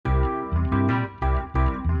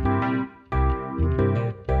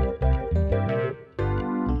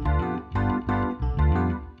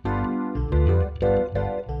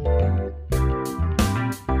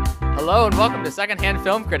Hello and welcome to Secondhand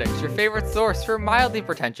Film Critics, your favorite source for mildly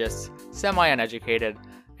pretentious, semi-uneducated,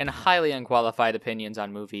 and highly unqualified opinions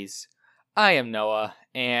on movies. I am Noah,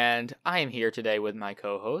 and I am here today with my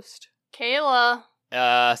co-host, Kayla.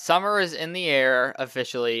 Summer is in the air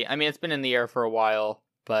officially. I mean, it's been in the air for a while,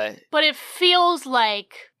 but it feels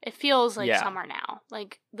like Yeah. summer now.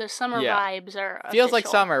 Like the summer Yeah. vibes are feels like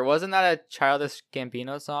official. summer. Wasn't that a Childish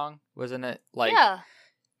Gambino song? Wasn't it like? Yeah.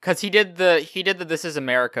 Because he did the This Is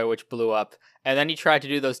America, which blew up, and then he tried to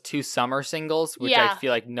do those two summer singles, which I Yeah.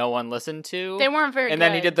 feel like no one listened to. They weren't very and good.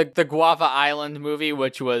 then he did the Guava Island movie,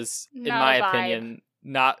 which was, in Not my a vibe. opinion,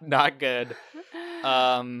 not good.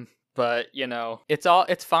 But you know,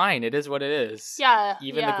 it's fine. It is what it is. Yeah.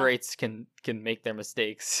 Even yeah. the greats can make their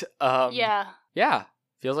mistakes. Yeah. Yeah.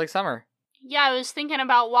 Feels like summer. Yeah, I was thinking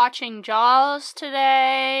about watching Jaws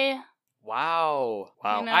today. Wow.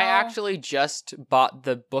 You know? I actually just bought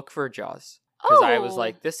the book for Jaws. Because I was Oh.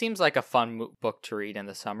 like, this seems like a fun book to read in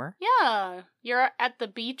the summer. Yeah. You're at the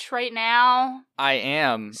beach right now, I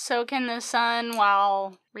am. soaking the sun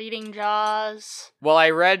while reading Jaws. Well,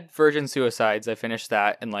 I read Virgin Suicides. I finished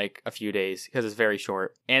that in like a few days because it's very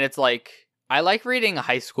short. And it's like, I like reading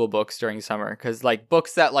high school books during summer because like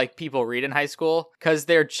books that like people read in high school because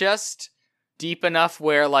they're just deep enough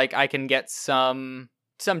where like I can get some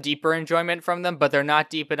deeper enjoyment from them, but they're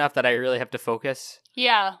not deep enough that I really have to focus.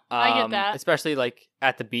 Yeah, I get that. Especially like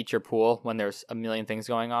at the beach or pool when there's a million things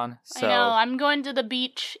going on. So I know. I'm going to the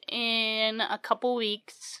beach in a couple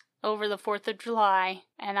weeks over the 4th of July,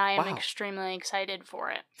 and I am Wow. extremely excited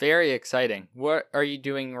for it. Very exciting. What are you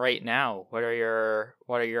doing right now? What are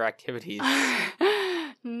your activities?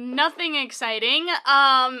 Nothing exciting.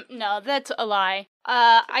 No, that's a lie.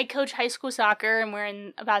 I coach high school soccer, and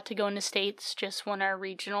we're about to go into states, just won our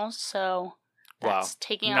regionals, so that's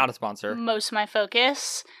taking Not up a sponsor. most of my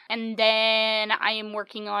focus. And then I am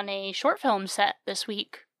working on a short film set this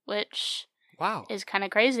week, which Wow. is kind of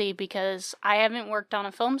crazy because I haven't worked on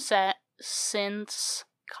a film set since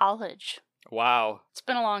college. Wow. It's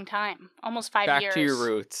been a long time, almost 5 Back years. to your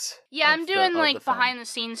roots. Yeah, I'm doing of like the film. behind the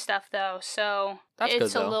scenes stuff though, so That's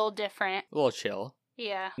it's good, a though. little different. A little chill.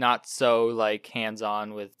 Yeah. Not so like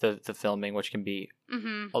hands-on with the filming, which can be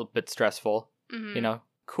Mhm. a bit stressful, Mhm. you know.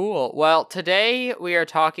 Cool. Well, today we are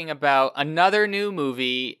talking about another new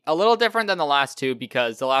movie, a little different than the last two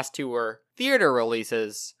because the last two were theater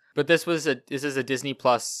releases, but this is a Disney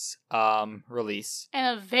Plus release.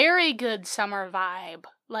 And a very good summer vibe.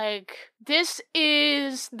 Like, this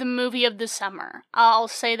is the movie of the summer. I'll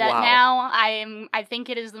say that Wow. now. I think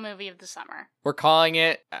it is the movie of the summer. We're calling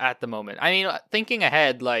it at the moment. I mean, thinking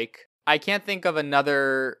ahead, like I can't think of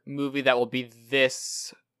another movie that will be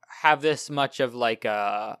have this much of like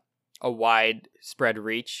a wide spread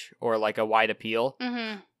reach or like a wide appeal.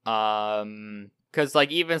 Mhm. Because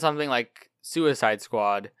like even something like Suicide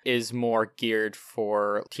Squad is more geared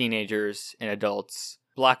for teenagers and adults.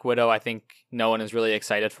 Black Widow, I think no one is really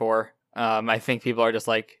excited for. I think people are just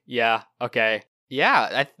like, yeah, okay.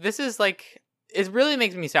 Yeah, this is like, it really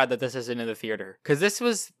makes me sad that this isn't in the theater. Because this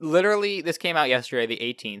came out yesterday, the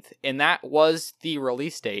 18th, and that was the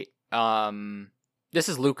release date. This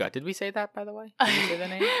is Luca. Did we say that, by the way? Did we say the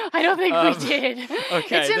name? I don't think we did.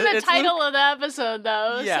 Okay, It's in the it's title of the episode,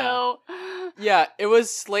 though, Yeah. so... Yeah, it was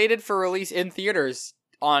slated for release in theaters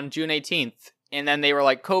on June 18th. And then they were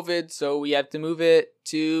like, COVID, so we have to move it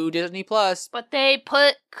to Disney Plus. But they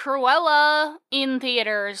put Cruella in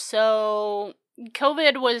theaters, so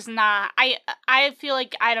COVID was not... I feel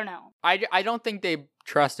like, I don't know. I don't think they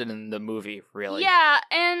trusted in the movie, really. Yeah,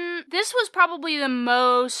 and this was probably the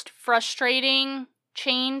most frustrating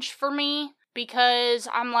change for me, because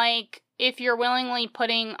I'm like, if you're willingly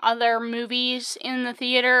putting other movies in the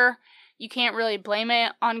theater, you can't really blame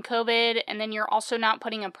it on COVID, and then you're also not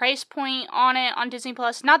putting a price point on it on Disney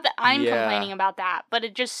Plus. Not that I'm Yeah. complaining about that, but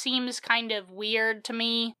it just seems kind of weird to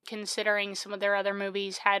me, considering some of their other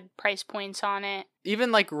movies had price points on it.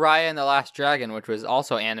 Even like Raya and the Last Dragon, which was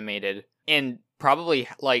also animated, and probably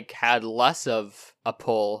like had less of a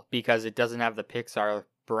pull because it doesn't have the Pixar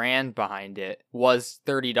brand behind it, was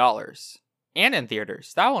 $30. And in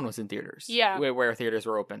theaters. That one was in theaters. Yeah. Where theaters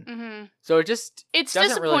were open. Mm-hmm. So it just It's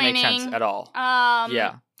doesn't really make sense disappointing. at all.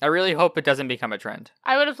 Yeah. I really hope it doesn't become a trend.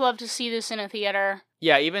 I would have loved to see this in a theater.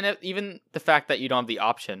 Yeah, even the fact that you don't have the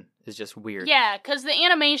option is just weird. Yeah, because the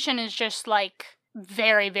animation is just, like,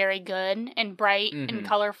 very, very good and bright and Mhm.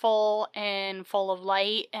 colorful and full of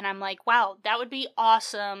light. And I'm like, wow, that would be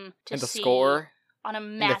awesome to And the see score on a the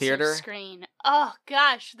massive theater? screen. Oh,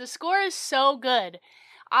 gosh, the score is so good.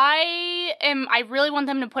 I really want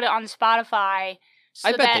them to put it on Spotify So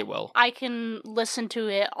I bet they will. I can listen to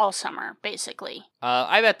it all summer, basically.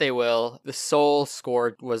 I bet they will. The Soul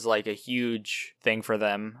score was like a huge thing for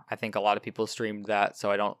them. I think a lot of people streamed that, so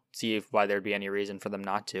I don't see why there'd be any reason for them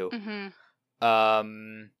not to.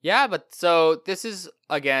 Yeah, but so this is,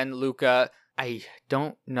 again, Luca. I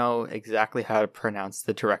don't know exactly how to pronounce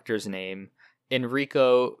the director's name.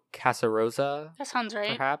 Enrico Casarosa? That sounds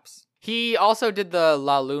right. Perhaps? He also did the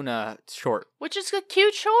La Luna short. Which is a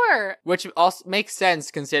cute short. Which also makes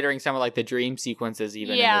sense considering some of like the dream sequences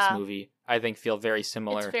even in this movie. I think feel very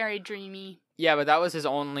similar. It's very dreamy. Yeah, but that was his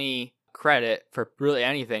only credit for really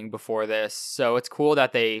anything before this. So it's cool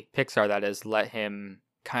that Pixar that is, let him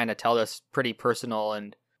kind of tell this pretty personal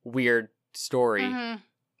and weird story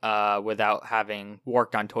without having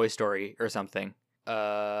worked on Toy Story or something.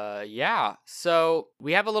 Yeah. So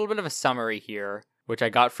we have a little bit of a summary here, which I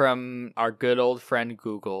got from our good old friend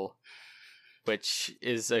Google, which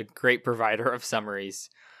is a great provider of summaries.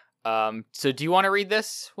 So do you want to read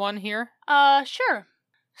this one here? Sure.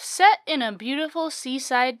 Set in a beautiful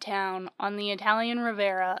seaside town on the Italian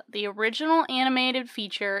Riviera, the original animated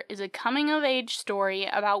feature is a coming-of-age story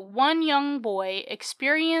about one young boy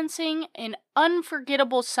experiencing an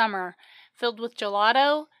unforgettable summer filled with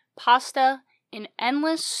gelato, pasta, and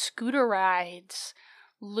endless scooter rides.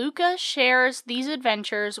 Luca shares these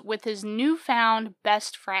adventures with his newfound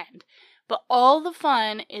best friend, but all the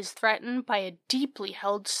fun is threatened by a deeply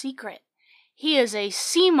held secret. He is a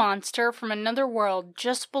sea monster from another world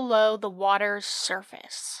just below the water's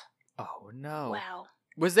surface. Oh no. Wow.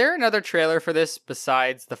 Was there another trailer for this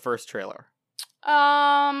besides the first trailer?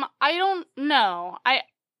 I don't know.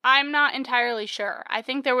 I'm not entirely sure. I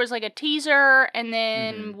think there was like a teaser and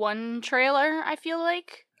then one trailer, I feel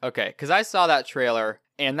like. Okay, because I saw that trailer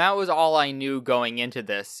and that was all I knew going into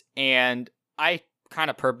this. And I kind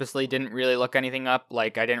of purposely didn't really look anything up.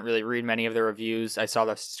 Like, I didn't really read many of the reviews. I saw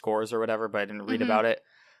the scores or whatever, but I didn't read about it.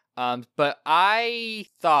 But I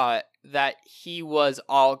thought that he was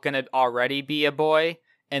gonna already be a boy,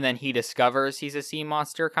 and then he discovers he's a sea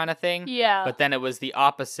monster kind of thing. Yeah. But then it was the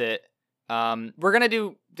opposite.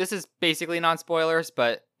 This is basically non-spoilers,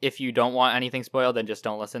 but if you don't want anything spoiled, then just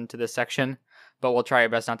don't listen to this section. But we'll try our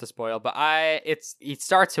best not to spoil. But it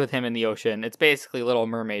starts with him in the ocean. It's basically Little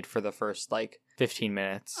Mermaid for the first, 15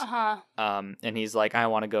 minutes. And he's like, I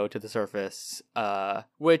want to go to the surface.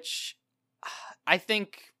 Which I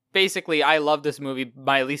think, basically, I love this movie.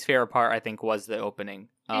 My least favorite part, I think, was the opening.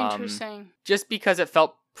 Interesting. Just because it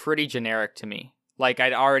felt pretty generic to me. Like,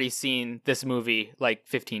 I'd already seen this movie,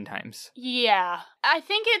 15 times. Yeah. I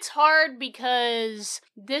think it's hard because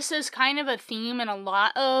this is kind of a theme in a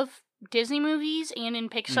lot of Disney movies and in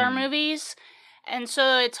Pixar movies. And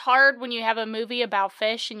so it's hard when you have a movie about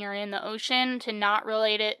fish and you're in the ocean to not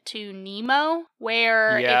relate it to Nemo,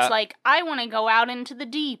 where it's like, I want to go out into the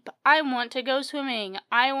deep. I want to go swimming.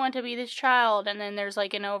 I want to be this child. And then there's an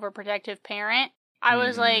overprotective parent. I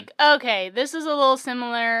was like, okay, this is a little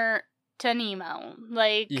similar to Nemo.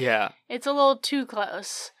 It's a little too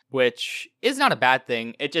close. Which is not a bad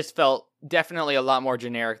thing. It just felt definitely a lot more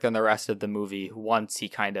generic than the rest of the movie once he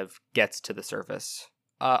kind of gets to the surface.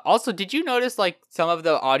 Also, did you notice, some of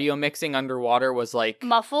the audio mixing underwater was,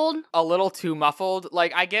 muffled? A little too muffled?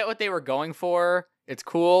 I get what they were going for. It's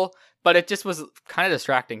cool. But it just was kind of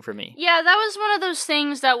distracting for me. Yeah, that was one of those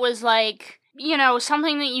things that was,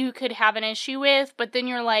 something that you could have an issue with. But then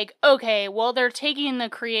you're like, okay, well, they're taking the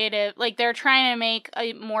creative... they're trying to make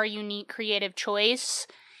a more unique creative choice.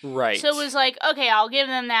 Right. So it was okay, I'll give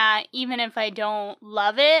them that, even if I don't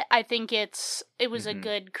love it. I think it was a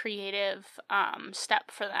good creative step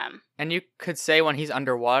for them. And you could say when he's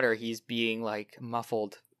underwater, he's being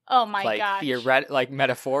muffled. Oh my gosh.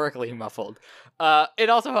 Metaphorically muffled. It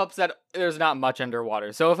also helps that there's not much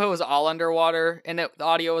underwater. So if it was all underwater and the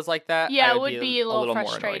audio was like that, yeah, it would be a little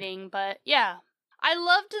frustrating. But yeah. I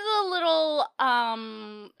loved the little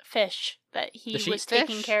fish that he was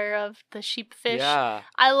taking care of, the sheep fish. Yeah.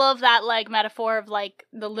 I love that metaphor of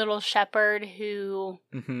the little shepherd who,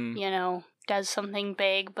 does something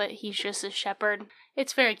big, but he's just a shepherd.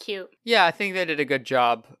 It's very cute. Yeah, I think they did a good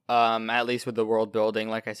job, at least with the world building.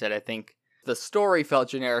 Like I said, I think the story felt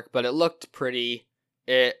generic, but it looked pretty.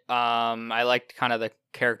 I liked kind of the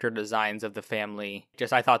character designs of the family.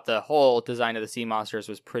 I thought the whole design of the sea monsters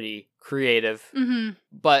was pretty creative.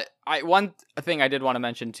 But one thing I did want to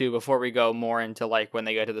mention too, before we go more into when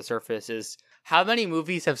they go to the surface, is how many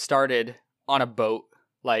movies have started on a boat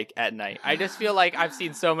at night. I just feel like I've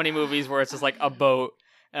seen so many movies where it's just a boat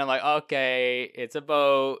And I'm like, okay, it's a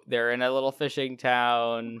boat. They're in a little fishing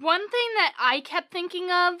town. One thing that I kept thinking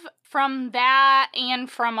of from that and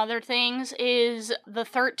from other things is the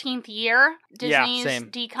 13th Year, Disney's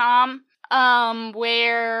same. DCOM,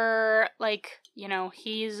 where, like, you know,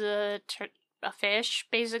 he's a fish,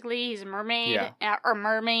 basically. He's a mermaid or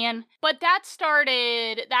merman. But that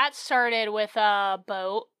started with a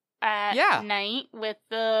boat at night with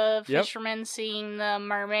the fisherman seeing the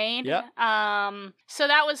mermaid. Yep. So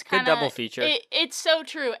that was kind of good double feature. It's so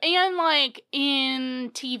true. And like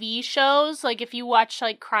in TV shows, like if you watch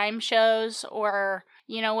like crime shows or,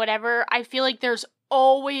 you know, whatever, I feel like there's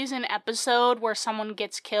always an episode where someone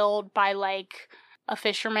gets killed by like a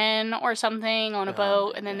fisherman or something on a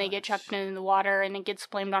boat, and then they get chucked into the water and it gets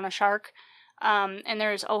blamed on a shark. And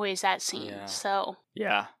there's always that scene. Yeah. So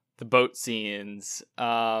yeah. The boat scenes.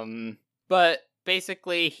 But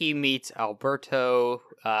basically he meets Alberto,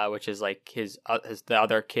 which is like his the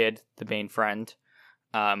other kid, the main friend,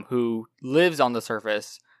 who lives on the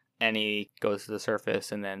surface, and he goes to the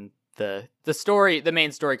surface, and then the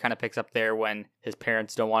main story kind of picks up there when his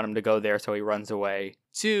parents don't want him to go there, so he runs away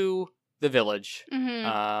to the village.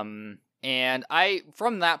 Mm-hmm. And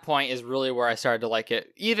from that point is really where I started to like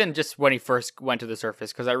it, even just when he first went to the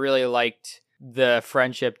surface, because I really liked the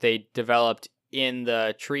friendship they developed in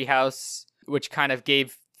the treehouse, which kind of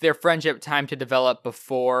gave their friendship time to develop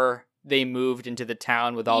before they moved into the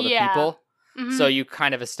town with all the people. Mm-hmm. So you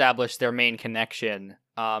kind of established their main connection,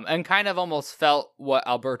 and kind of almost felt what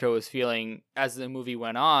Alberto was feeling as the movie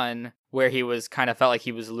went on, where he was kind of felt like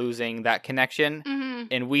he was losing that connection. Mm-hmm.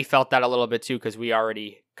 And we felt that a little bit too, because we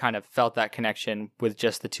already kind of felt that connection with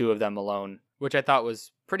just the two of them alone, which I thought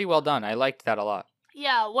was pretty well done. I liked that a lot.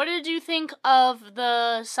 Yeah, what did you think of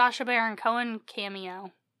the Sacha Baron Cohen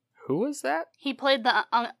cameo? Who was that? He played the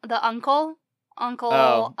uncle,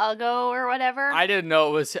 Ugo or whatever. I didn't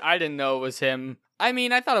know it was him. I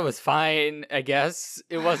mean, I thought it was fine, I guess.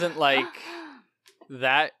 It wasn't like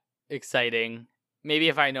that exciting. Maybe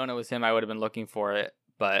if I known it was him, I would have been looking for it.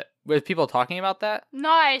 But with people talking about that?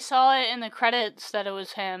 No, I saw it in the credits that it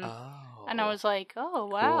was him. Oh. And I was like, oh,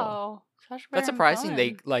 wow. Cool. That's surprising Cohen.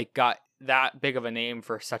 they like got that big of a name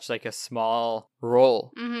for such like a small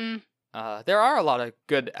role. Mm-hmm. There are a lot of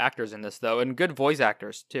good actors in this though, and good voice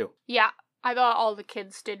actors too. Yeah, I thought all the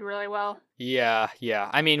kids did really well. Yeah.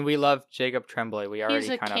 I mean, we love Jacob Tremblay. We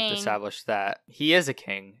already kind of established that. He is a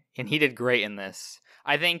king, and he did great in this.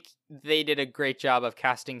 I think they did a great job of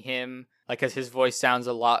casting him, like, because his voice sounds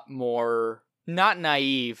a lot more, not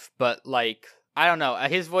naive, but like, I don't know.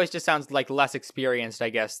 His voice just sounds like less experienced, I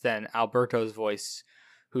guess, than Alberto's voice,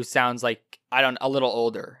 who sounds like, a little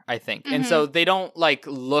older, I think. Mm-hmm. And so they don't like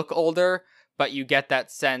look older, but you get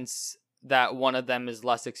that sense that one of them is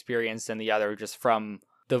less experienced than the other just from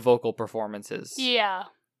the vocal performances. Yeah.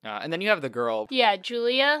 And then you have the girl. Yeah,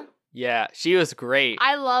 Julia. Yeah, she was great.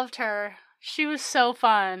 I loved her. She was so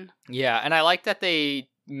fun. Yeah, and I like that they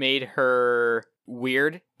made her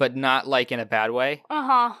weird, but not like in a bad way.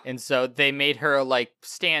 Uh-huh. And so they made her like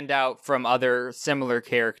stand out from other similar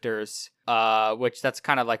characters, which that's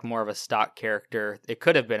kind of like more of a stock character. It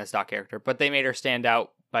could have been a stock character, but they made her stand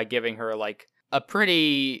out by giving her like a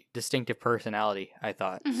pretty distinctive personality, I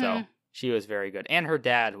thought. Mm-hmm. So she was very good. And her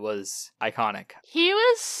dad was iconic. He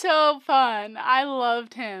was so fun. I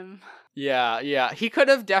loved him. Yeah. He could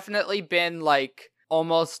have definitely been like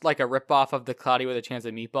almost like a ripoff of the Cloudy with a Chance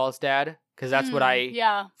of Meatballs dad, because that's what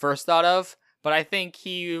I first thought of. But I think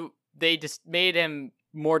they just made him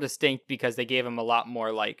more distinct because they gave him a lot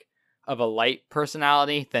more like of a light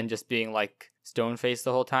personality than just being like stone-faced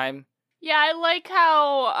the whole time. Yeah, I like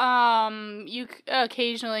how you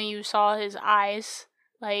occasionally you saw his eyes,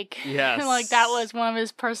 like like that was one of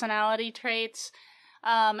his personality traits.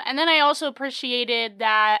 And then I also appreciated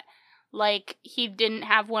that like he didn't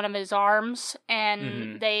have one of his arms,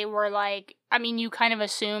 and they were like, I mean, you kind of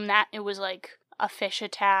assume that it was like a fish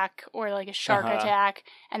attack or like a shark attack,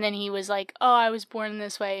 and then he was like, oh, I was born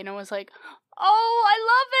this way, and I was like, oh,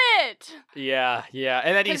 I love it. Yeah,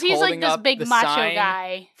 and then he's holding like this up big the macho sign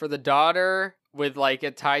guy for the daughter with like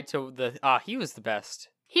it tied to the. He was the best.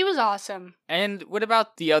 He was awesome. And what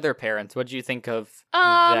about the other parents? What did you think of them?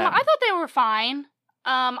 I thought they were fine.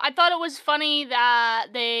 I thought it was funny that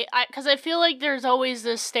because I feel like there's always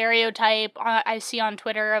this stereotype I see on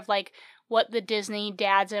Twitter of like what the Disney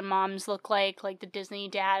dads and moms look like the Disney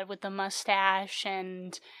dad with the mustache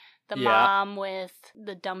and the mom with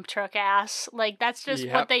the dump truck ass. Like that's just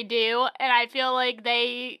what they do, and I feel like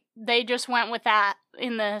they just went with that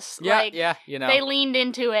in this. Yeah, you know. They leaned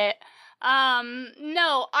into it.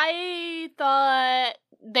 No, I thought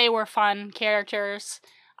they were fun characters.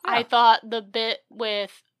 I thought the bit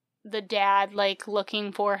with the dad, like,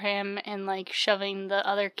 looking for him and, like, shoving the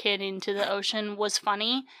other kid into the ocean was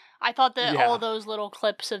funny. I thought that all those little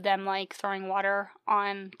clips of them, like, throwing water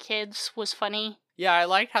on kids was funny. Yeah, I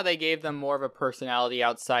liked how they gave them more of a personality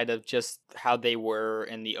outside of just how they were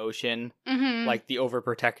in the ocean, like the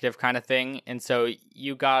overprotective kind of thing. And so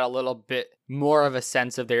you got a little bit more of a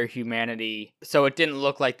sense of their humanity. So it didn't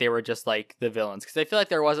look like they were just like the villains. Because I feel like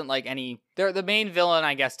there wasn't like any... The main villain,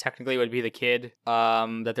 I guess, technically would be the kid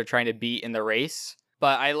that they're trying to beat in the race.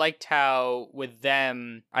 But I liked how, with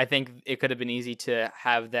them, I think it could have been easy to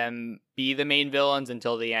have them be the main villains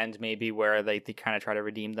until the end, maybe, where they kind of try to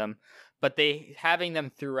redeem them. But having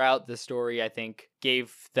them throughout the story, I think,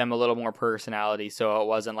 gave them a little more personality. So it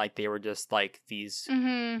wasn't like they were just like these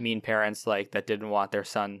mean parents like that didn't want their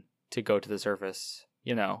son to go to the surface,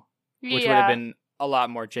 you know, which would have been a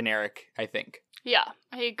lot more generic, I think. Yeah,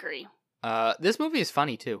 I agree. This movie is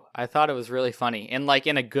funny too. I thought it was really funny and like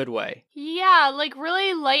in a good way. Yeah, like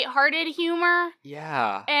really lighthearted humor.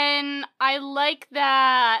 Yeah. And I like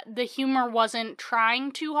that the humor wasn't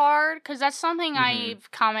trying too hard, because that's something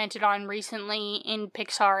I've commented on recently in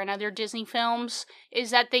Pixar and other Disney films,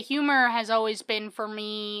 is that the humor has always been, for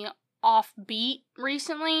me, offbeat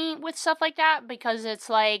recently with stuff like that, because it's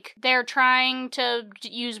like they're trying to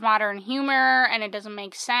use modern humor and it doesn't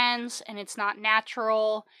make sense and it's not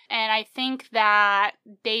natural. And I think that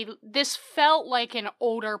this felt like an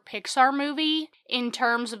older Pixar movie in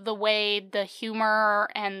terms of the way the humor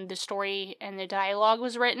and the story and the dialogue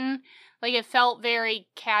was written. Like, it felt very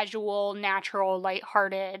casual, natural,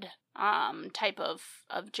 lighthearted type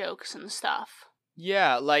of jokes and stuff.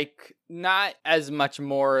 Yeah, like, not as much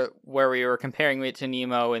more where we were comparing it to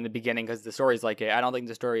Nemo in the beginning, because the story's like it. I don't think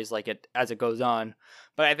the story is like it as it goes on.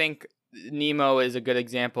 But I think Nemo is a good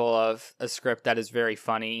example of a script that is very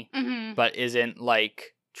funny, but isn't,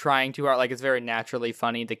 like, trying too hard. Like, it's very naturally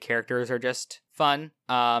funny. The characters are just fun.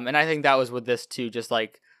 And I think that was with this, too. Just,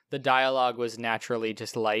 like, the dialogue was naturally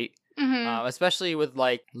just light. Especially with,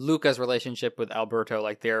 like, Luca's relationship with Alberto,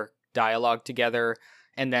 like, their dialogue together.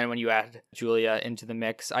 And then when you add Julia into the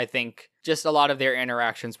mix, I think just a lot of their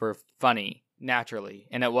interactions were funny, naturally.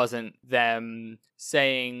 And it wasn't them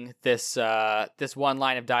saying this one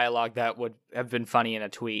line of dialogue that would have been funny in a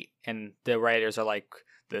tweet. And the writers are like,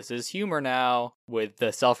 this is humor now, with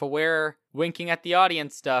the self-aware winking at the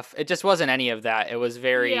audience stuff. It just wasn't any of that. It was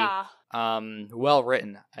very well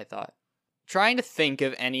written, I thought. Trying to think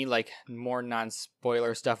of any, like, more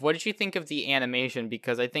non-spoiler stuff. What did you think of the animation?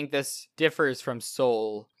 Because I think this differs from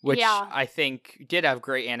Soul, which I think did have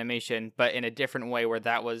great animation, but in a different way, where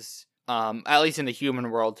that was, at least in the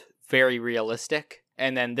human world, very realistic.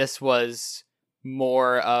 And then this was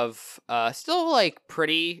more of, still, like,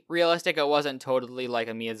 pretty realistic. It wasn't totally like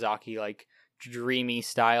a Miyazaki, like, dreamy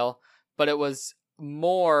style, but it was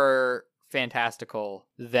more fantastical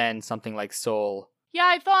than something like Soul. Yeah,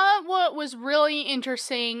 I thought what was really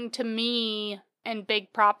interesting to me, and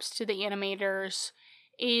big props to the animators,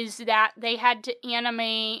 is that they had to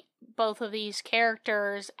animate both of these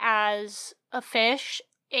characters as a fish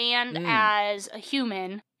and as a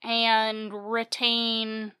human, and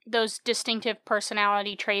retain those distinctive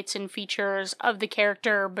personality traits and features of the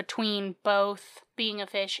character between both being a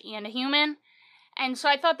fish and a human. And so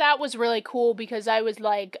I thought that was really cool, because I was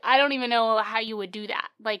like, I don't even know how you would do that.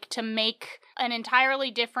 Like, to make an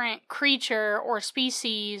entirely different creature or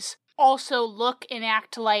species also look and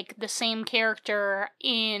act like the same character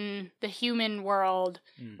in the human world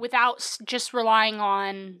without just relying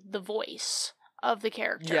on the voice of the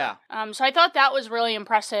character. Yeah. So I thought that was really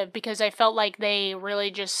impressive, because I felt like they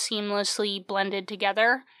really just seamlessly blended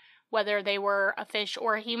together, whether they were a fish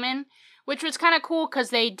or a human. Which was kind of cool,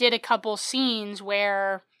 because they did a couple scenes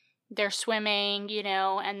where they're swimming, you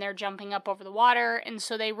know, and they're jumping up over the water. And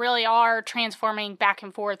so they really are transforming back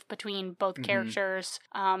and forth between both characters.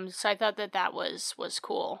 So I thought that was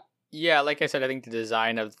cool. Yeah, like I said, I think the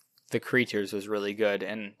design of the creatures was really good.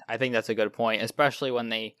 And I think that's a good point, especially when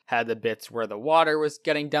they had the bits where the water was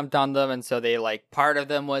getting dumped on them. And so they, like, part of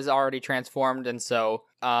them was already transformed. And so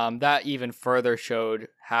that even further showed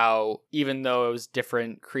how, even though it was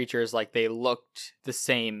different creatures, like, they looked the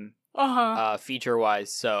same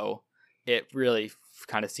feature-wise. So it really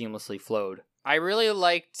kind of seamlessly flowed. I really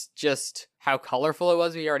liked just how colorful it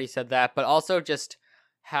was. We already said that. But also just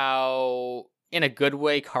how, in a good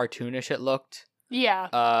way, cartoonish it looked.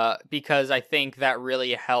 Yeah. Because I think that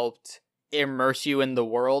really helped immerse you in the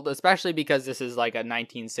world, especially because this is like a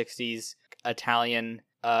 1960s Italian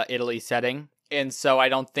Italy setting. And so I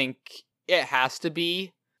don't think it has to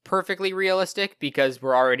be perfectly realistic, because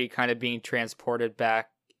we're already kind of being transported back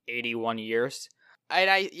 81 years.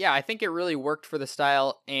 I think it really worked for the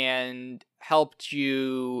style and helped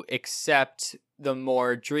you accept the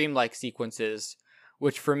more dreamlike sequences,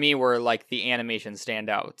 which for me were like the animation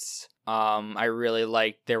standouts. I really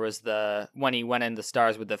liked there was when he went in the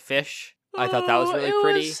stars with the fish. I thought that was really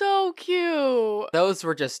pretty. It was so cute. Those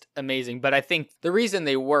were just amazing. But I think the reason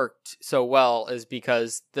they worked so well is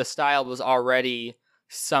because the style was already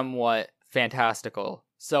somewhat fantastical.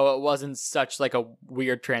 So it wasn't such like a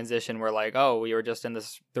weird transition where like, oh, we were just in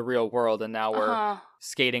the real world and now we're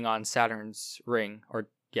skating on Saturn's ring. Or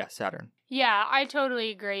yeah, Saturn. Yeah, I totally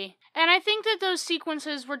agree. And I think that those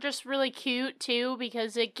sequences were just really cute, too,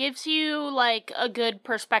 because it gives you, like, a good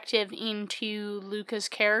perspective into Luca's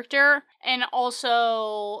character, and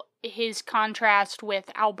also his contrast with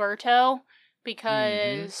Alberto,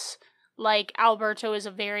 because, like, Alberto is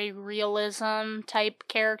a very realism-type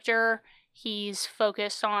character. He's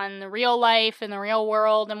focused on the real life and the real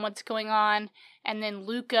world and what's going on, and then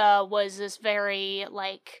Luca was this very,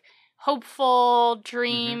 like, hopeful,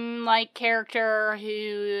 dream-like character who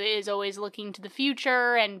is always looking to the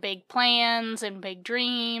future and big plans and big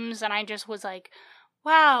dreams, and I just was like,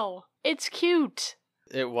 wow, it's cute.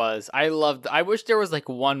 It was. I wish there was like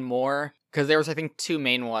one more, because there was I think two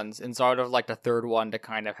main ones, and so I would have liked a third one to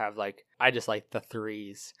kind of have like, I just like the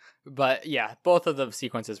threes. But yeah, both of the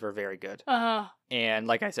sequences were very good. And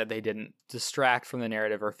like I said, they didn't distract from the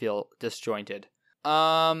narrative or feel disjointed.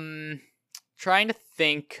 Trying to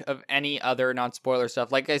think of any other non-spoiler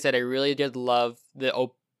stuff. Like I said, I really did love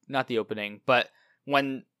not the opening, but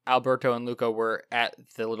when Alberto and Luca were at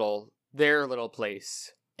their little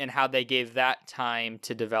place and how they gave that time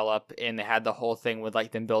to develop, and they had the whole thing with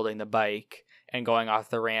like them building the bike and going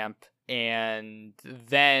off the ramp, and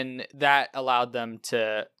then that allowed them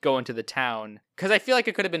to go into the town. Because I feel like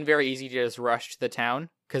it could have been very easy to just rush to the town,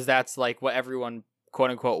 because that's like what everyone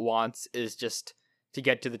quote unquote wants, is just to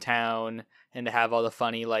get to the town and to have all the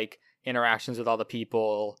funny like interactions with all the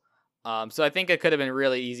people. So I think it could have been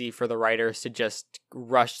really easy for the writers to just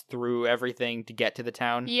rush through everything to get to the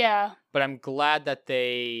town. Yeah. But I'm glad that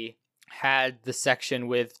they had the section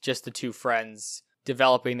with just the two friends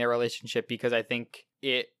developing their relationship, because I think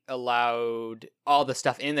it allowed all the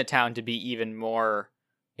stuff in the town to be even more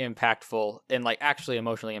impactful and like actually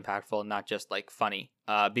emotionally impactful and not just like funny.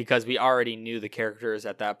 Because we already knew the characters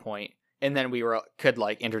at that point. And then we could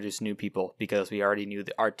like introduce new people because we already knew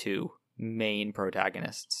our two main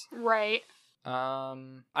protagonists. Right. I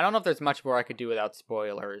don't know if there's much more I could do without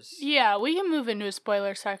spoilers. Yeah, we can move into a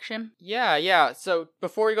spoiler section. Yeah. So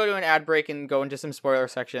before we go to an ad break and go into some spoiler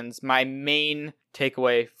sections, my main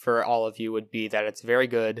takeaway for all of you would be that it's very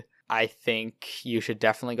good. I think you should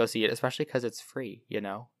definitely go see it, especially because it's free,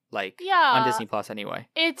 like on Disney Plus anyway.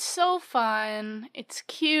 It's so fun. It's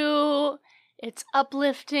cute. It's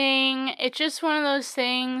uplifting. It's just one of those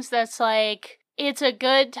things that's like, it's a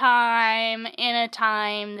good time in a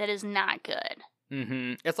time that is not good.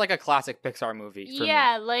 It's like a classic Pixar movie for me.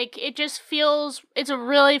 Yeah, like it just feels, it's a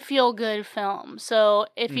really feel-good film. So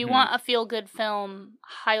if you want a feel-good film,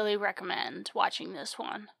 highly recommend watching this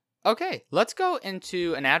one. Okay, let's go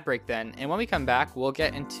into an ad break then. And when we come back, we'll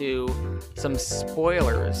get into some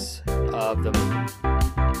spoilers of the movie.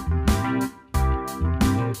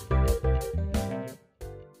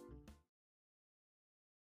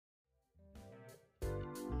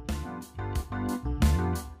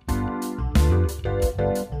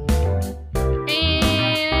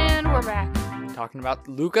 And we're back. Talking about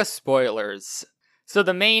Luca spoilers. So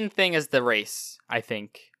the main thing is the race, I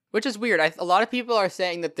think. Which is weird. A lot of people are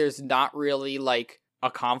saying that there's not really, like,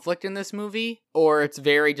 a conflict in this movie. Or it's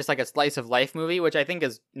very just like a slice of life movie, which I think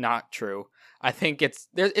is not true. I think it's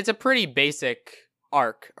a pretty basic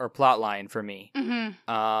arc or plot line for me.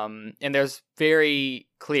 And there's very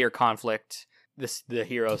clear conflict. The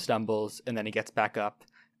hero stumbles, and then he gets back up,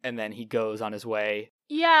 and then he goes on his way.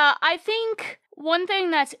 Yeah, I think one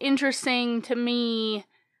thing that's interesting to me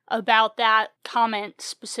about that comment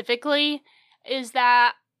specifically is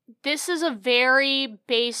that this is a very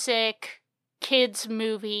basic kids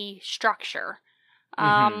movie structure,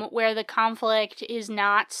 where the conflict is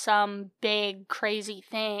not some big crazy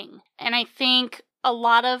thing. And I think a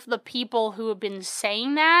lot of the people who have been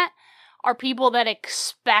saying that are people that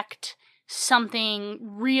expect something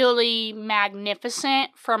really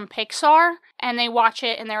magnificent from Pixar, and they watch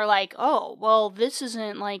it and they're like, oh, well, this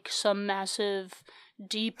isn't like some massive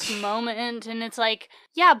deep moment. And it's like,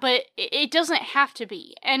 yeah, but it doesn't have to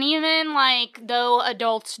be. And even like though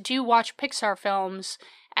adults do watch Pixar films,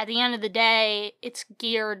 at the end of the day it's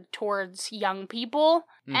geared towards young people.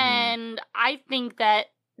 And I think that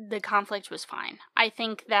the conflict was fine. I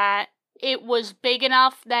think that it was big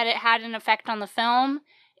enough that it had an effect on the film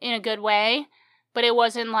in a good way, but it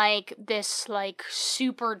wasn't like this like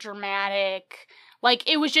super dramatic. Like,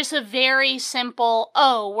 it was just a very simple,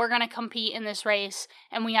 oh, we're gonna compete in this race,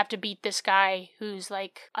 and we have to beat this guy who's,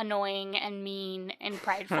 like, annoying and mean and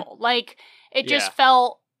prideful. Like, it just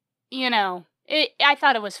felt, I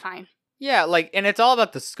thought it was fine. Yeah, like, and it's all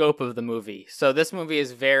about the scope of the movie. So this movie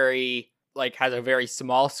is very, like, has a very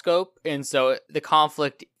small scope, and so the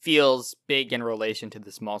conflict feels big in relation to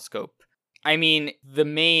the small scope. I mean, the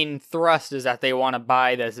main thrust is that they want to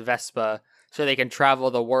buy this Vespa so they can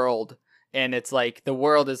travel the world. And it's like, the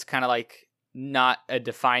world is kind of like not a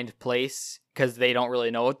defined place because they don't really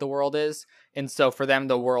know what the world is. And so for them,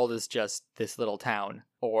 the world is just this little town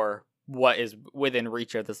or what is within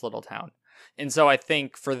reach of this little town. And so I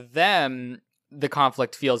think for them, the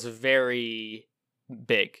conflict feels very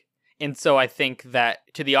big. And so I think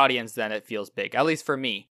that to the audience, then it feels big, at least for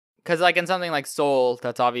me. Because like in something like Soul,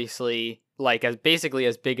 that's obviously like as basically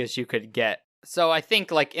as big as you could get. So I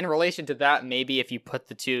think like in relation to that, maybe if you put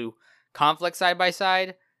the two conflict side by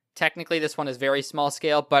side, technically this one is very small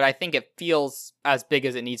scale, but I think it feels as big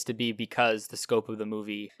as it needs to be because the scope of the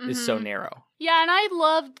movie is so narrow. Yeah, and I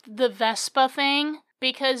loved the Vespa thing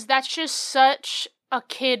because that's just such a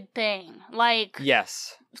kid thing. Like,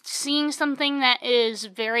 yes, seeing something that is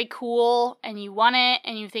very cool and you want it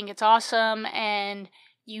and you think it's awesome and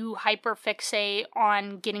you hyperfixate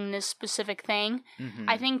on getting this specific thing.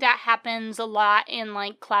 I think that happens a lot in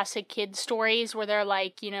like classic kid stories where they're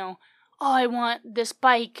like, oh, I want this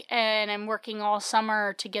bike, and I'm working all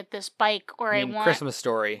summer to get this bike, or I want Christmas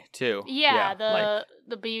Story too. Yeah,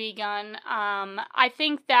 the BB gun. I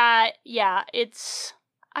think that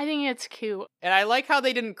I think it's cute, and I like how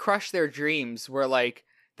they didn't crush their dreams. Where like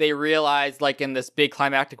they realized, like in this big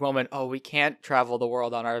climactic moment, oh, we can't travel the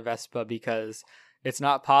world on our Vespa because it's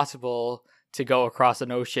not possible to go across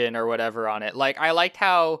an ocean or whatever on it. Like I liked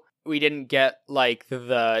how we didn't get like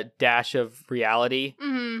the dash of reality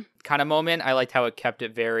kind of moment. I liked how it kept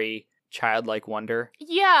it very childlike wonder.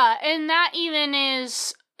 Yeah, and that even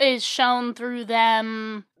is shown through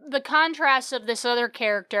them. The contrast of this other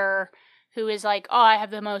character who is like, oh, I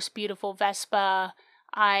have the most beautiful Vespa.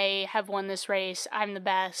 I have won this race. I'm the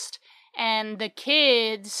best. And the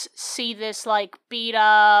kids see this like beat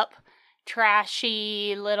up,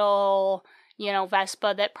 trashy little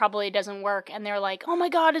Vespa that probably doesn't work, and they're like, oh my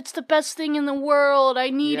god, it's the best thing in the world,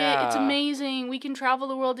 I need it, it's amazing, we can travel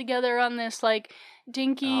the world together on this, like,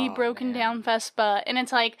 dinky, broken down Vespa, and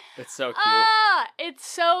it's like, it's so cute. It's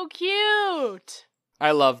so cute!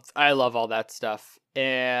 I love all that stuff,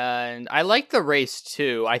 and I like the race,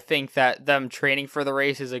 too. I think that them training for the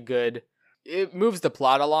race is it moves the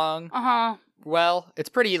plot along. Well, it's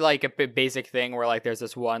pretty, like, a basic thing where, like, there's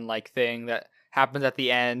this one, like, thing that happens at the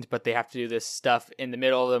end, but they have to do this stuff in the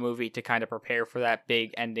middle of the movie to kind of prepare for that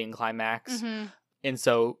big ending climax. And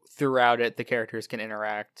so throughout it, the characters can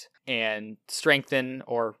interact and strengthen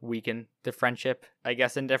or weaken the friendship, I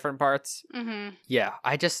guess, in different parts. Yeah,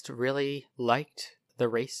 I just really liked the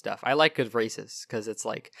race stuff. I like good races because it's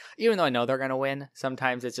like, even though I know they're going to win,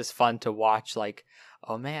 sometimes it's just fun to watch, like,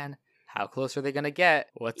 oh man, how close are they going to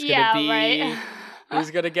get? What's going to be? Right. Who's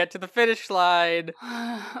going to get to the finish line?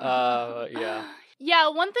 Yeah. Yeah,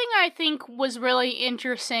 one thing I think was really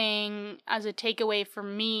interesting as a takeaway for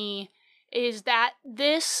me is that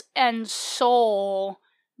this and Soul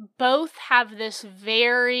both have this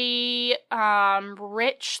very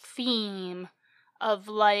rich theme of,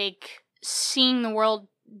 like, seeing the world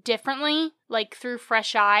differently, like, through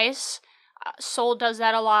fresh eyes. Soul does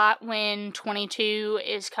that a lot when 22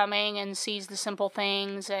 is coming and sees the simple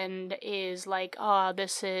things and is like, oh,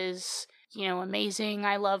 this is, amazing.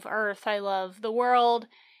 I love Earth. I love the world.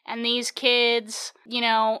 And these kids,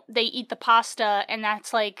 they eat the pasta, and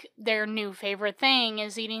that's like their new favorite thing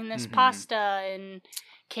is eating this pasta and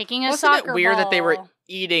kicking a soccer ball. Wasn't it weird that they were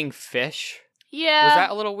eating fish? Yeah. Was that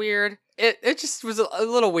a little weird? It just was a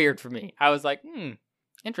little weird for me. I was like,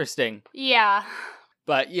 interesting. Yeah.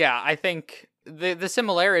 But yeah, I think the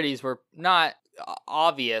similarities were not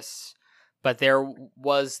obvious, but there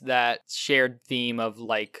was that shared theme of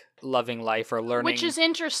like loving life or learning, which is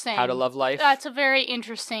interesting, how to love life. That's a very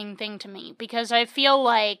interesting thing to me because I feel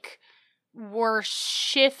like we're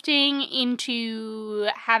shifting into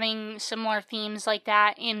having similar themes like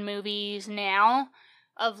that in movies now.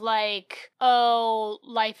 Of like, oh,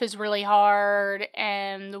 life is really hard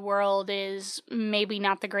and the world is maybe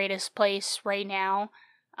not the greatest place right now.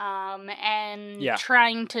 And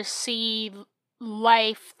trying to see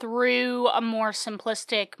life through a more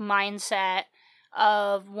simplistic mindset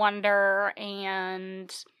of wonder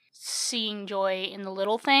and seeing joy in the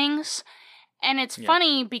little things. And it's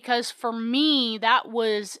funny because for me, that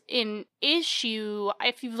was an issue.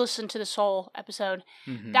 If you've listened to the Soul episode,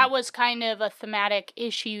 that was kind of a thematic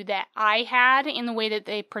issue that I had in the way that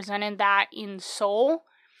they presented that in Soul.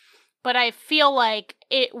 But I feel like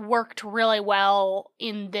it worked really well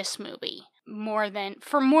in this movie more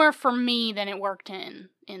for me than it worked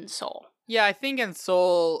in Soul. Yeah, I think in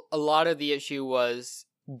Soul, a lot of the issue was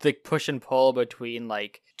the push and pull between,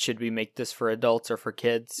 like, should we make this for adults or for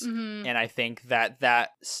kids? And I think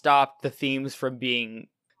that stopped the themes from being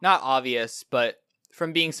not obvious, but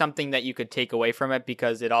from being something that you could take away from it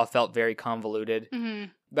because it all felt very convoluted.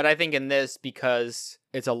 But I think in this, because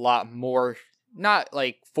it's a lot more, not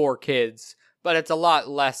like for kids, but it's a lot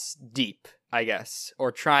less deep, I guess,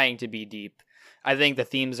 or trying to be deep. I think the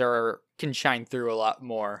themes can shine through a lot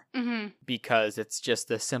more because it's just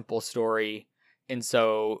a simple story. And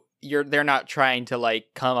so they're not trying to like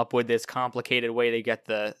come up with this complicated way to get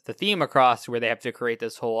the theme across where they have to create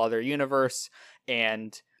this whole other universe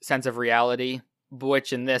and sense of reality,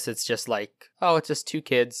 which in this it's just like, oh, it's just two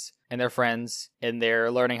kids and they're friends and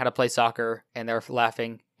they're learning how to play soccer and they're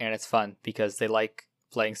laughing and it's fun because they like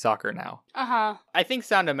playing soccer now. I think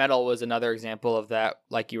Sound of Metal was another example of that,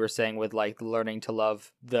 like you were saying, with like learning to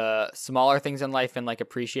love the smaller things in life and like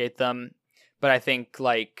appreciate them. But I think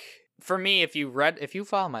like for me, if you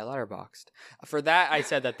follow my Letterboxd, for that I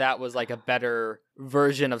said that was like a better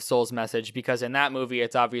version of Soul's message because in that movie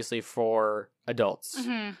it's obviously for adults.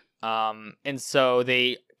 And so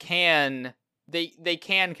they can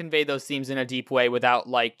convey those themes in a deep way without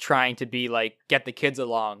like trying to be like get the kids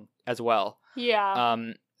along as well.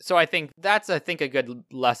 So I think that's a good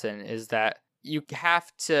lesson is that you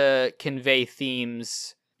have to convey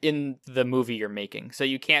themes in the movie you're making. So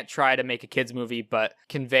you can't try to make a kids movie but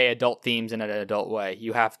convey adult themes in an adult way.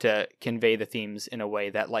 You have to convey the themes in a way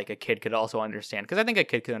that like a kid could also understand, because I think a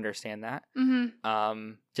kid could understand that.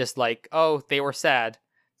 Just like, oh, they were sad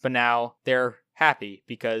but now they're happy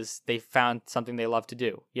because they found something they love to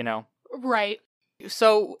do, you know? Right.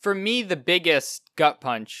 So for me, the biggest gut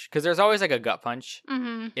punch, because there's always like a gut punch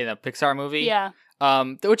in a Pixar movie. Yeah.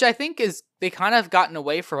 Which I think is, they kind of gotten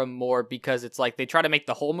away from more because it's like they try to make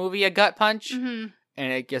the whole movie a gut punch. And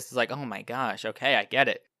it gets like, oh my gosh, okay, I get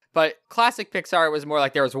it. But classic Pixar was more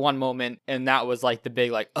like there was one moment and that was like the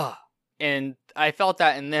big like, ugh. And I felt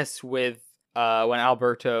that in this with when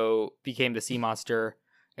Alberto became the sea monster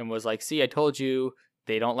and was like, see, I told you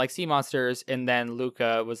they don't like sea monsters. And then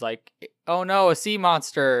Luca was like, oh no, a sea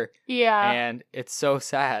monster. Yeah. And it's so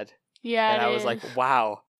sad. Yeah. And I was like,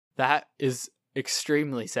 wow, that is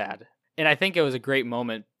extremely sad. And I think it was a great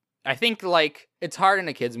moment. I think like it's hard in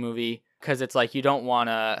a kids movie because it's like you don't want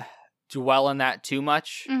to dwell on that too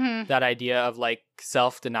much, that idea of like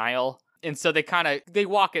self-denial. And so they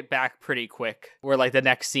walk it back pretty quick where like the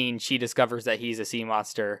next scene she discovers that he's a sea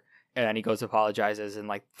monster and then he goes apologizes in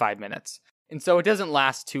like 5 minutes. And so it doesn't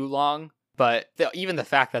last too long, but even the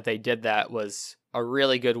fact that they did that was a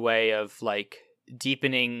really good way of like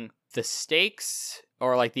deepening the stakes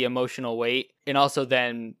or like the emotional weight. And also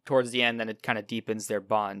then towards the end, then it kind of deepens their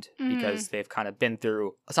bond because they've kind of been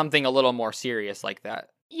through something a little more serious like that.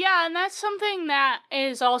 Yeah, and that's something that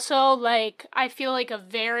is also like, I feel like a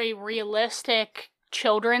very realistic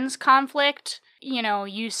children's conflict. You know,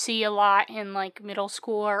 you see a lot in like middle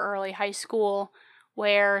school or early high school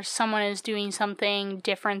where someone is doing something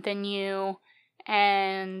different than you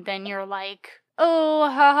and then you're like, oh,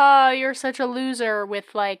 haha, you're such a loser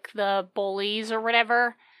with like the bullies or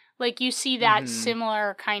whatever. Like you see that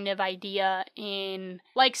similar kind of idea in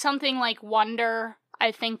like something like Wonder,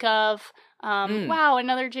 I think of. Wow,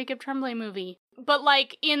 another Jacob Tremblay movie. But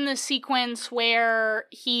like in the sequence where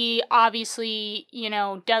he obviously, you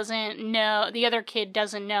know, doesn't know, the other kid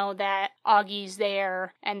doesn't know that Augie's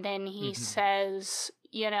there, and then he says,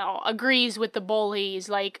 you know, agrees with the bullies,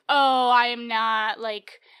 like, oh, I am not,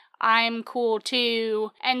 like, I'm cool too.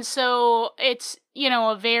 And so it's, you know,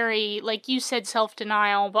 a very, like you said,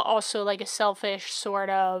 self-denial, but also like a selfish sort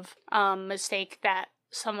of mistake that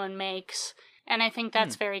someone makes. And I think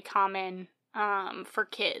that's very common for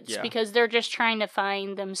kids because they're just trying to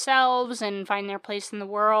find themselves and find their place in the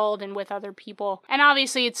world and with other people. And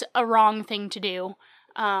obviously it's a wrong thing to do.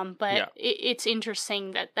 But it's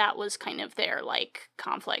interesting that was kind of their like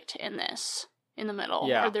conflict in the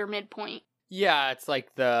middle or their midpoint. Yeah, it's like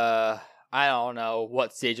I don't know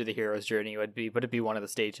what stage of the hero's journey it would be, but it'd be one of the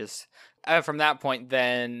stages. From that point,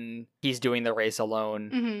 then he's doing the race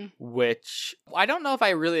alone, which I don't know if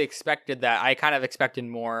I really expected that. I kind of expected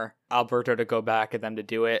more Alberto to go back and them to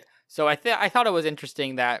do it. So I thought it was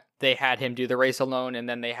interesting that they had him do the race alone, and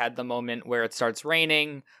then they had the moment where it starts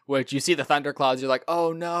raining, which you see the thunderclouds. You're like,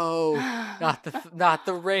 oh no, not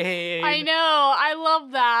the rain. I know, I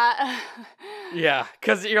love that. Yeah,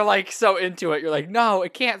 because you're like so into it. You're like, no,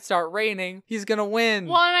 it can't start raining. He's gonna win.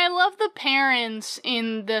 Well, and I love the parents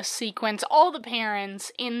in this sequence. All the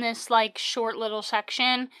parents in this like short little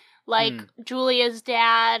section. Like, Julia's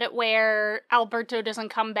dad, where Alberto doesn't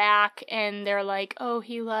come back, and they're like, oh,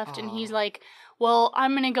 he left, and he's like, well,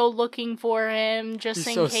 I'm gonna go looking for him, just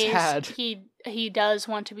in case sad. he does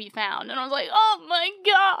want to be found. And I was like, oh my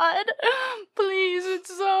god, please,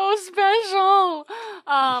 it's so special.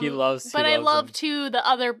 He loves I love, him. too, the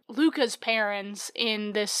other Luca's parents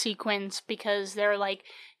in this sequence, because they're, like,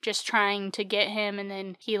 just trying to get him, and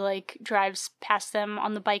then he, like, drives past them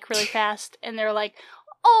on the bike really fast, and they're like,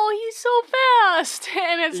 oh, he's so fast.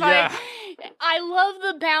 And it's like, I love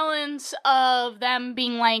the balance of them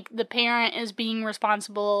being like, the parent is being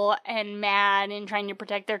responsible and mad and trying to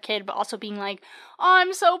protect their kid, but also being like, oh,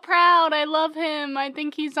 I'm so proud. I love him. I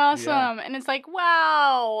think he's awesome. Yeah. And it's like,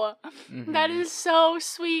 wow, that is so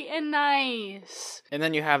sweet and nice. And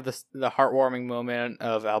then you have the heartwarming moment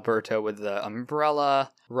of Alberto with the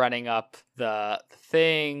umbrella running up the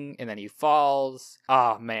thing, and then he falls.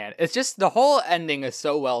 Oh, man. It's just, the whole ending is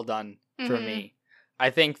so well done for me.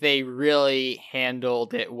 I think they really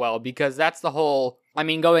handled it well, because that's the whole, I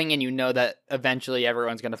mean, going in, you know that eventually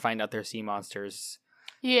everyone's going to find out they're sea monsters.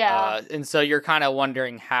 Yeah. And so you're kind of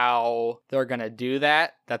wondering how they're going to do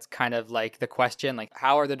that. That's kind of like the question, like,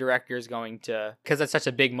 how are the directors going to, because it's such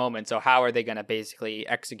a big moment, so how are they going to basically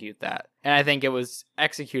execute that? And I think it was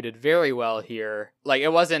executed very well here. Like,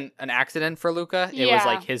 it wasn't an accident for Luca. It was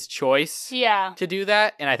like his choice to do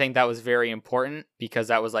that. And I think that was very important, because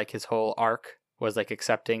that was like his whole arc, was like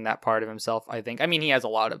accepting that part of himself, I think. I mean, he has a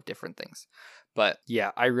lot of different things. But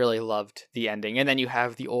yeah, I really loved the ending. And then you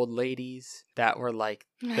have the old ladies that were like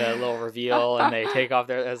the little reveal, and they take off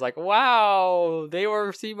their, it's like, wow, they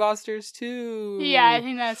were sea monsters too. Yeah, I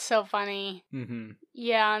think that's so funny.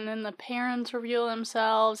 Yeah, and then the parents reveal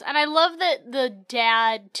themselves. And I love that the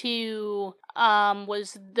dad too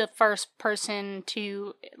was the first person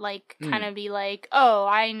to like kind of be like, oh,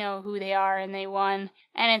 I know who they are and they won.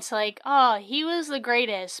 And it's like, oh, he was the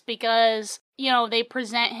greatest, because you know, they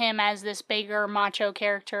present him as this bigger macho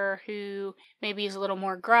character who maybe is a little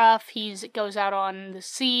more gruff. He goes out on the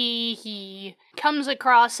sea. He comes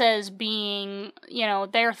across as being, you know,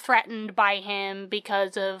 they're threatened by him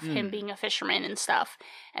because of him being a fisherman and stuff.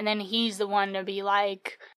 And then he's the one to be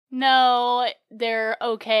like, no, they're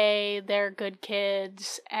okay. They're good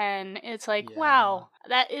kids. And it's like, wow,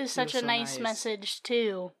 that is such a nice message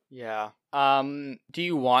too. Yeah. Do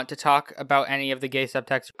you want to talk about any of the gay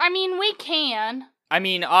subtext? I mean, we can. I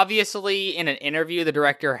mean, obviously, in an interview, the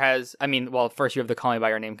director has, I mean, well, first you have the Call Me By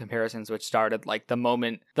Your Name comparisons, which started, like, the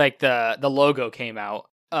moment, like, the logo came out.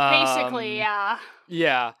 Basically, yeah.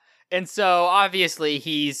 Yeah. And so, obviously,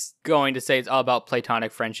 he's going to say it's all about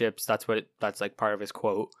platonic friendships. That's like, part of his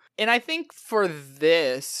quote. And I think for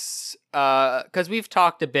this, because we've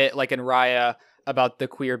talked a bit, like, in Raya, about the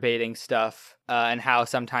queer baiting stuff, and how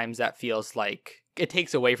sometimes that feels like it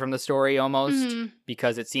takes away from the story almost,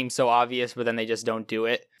 because it seems so obvious, but then they just don't do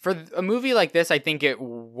it. For a movie like this, I think it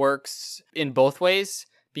works in both ways,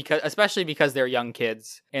 especially because they're young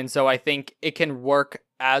kids. And so I think it can work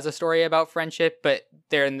as a story about friendship, but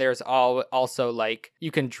there's also like,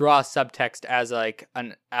 you can draw subtext as like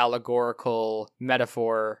an allegorical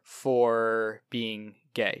metaphor for being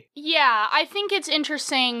gay. Yeah, I think it's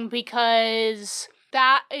interesting because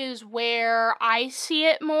that is where I see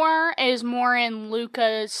it more, is more in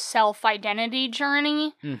Luca's self-identity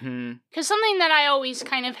journey. Because something that I always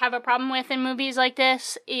kind of have a problem with in movies like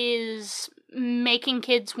this is making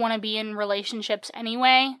kids want to be in relationships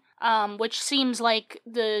anyway, which seems like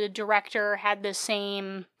the director had the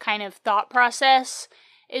same kind of thought process.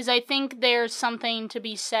 Is I think there's something to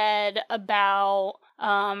be said about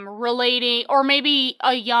relating, or maybe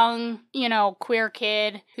a young, you know, queer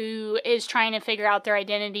kid who is trying to figure out their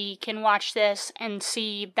identity can watch this and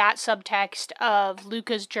see that subtext of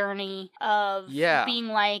Luca's journey of being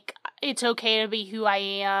like, it's okay to be who I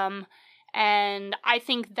am. And I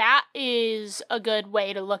think that is a good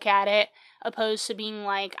way to look at it, opposed to being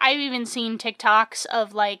like, I've even seen TikToks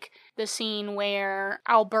of like the scene where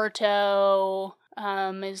Alberto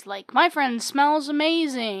is like, my friend smells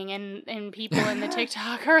amazing, and people in the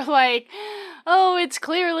TikTok are like, oh, it's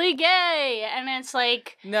clearly gay. And it's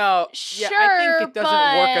like, No, sure, yeah, I think it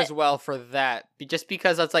doesn't work but- as well for that. Just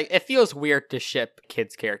because it's like, it feels weird to ship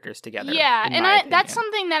kids' characters together. Yeah, in and my that's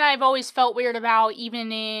opinion. something that I've always felt weird about,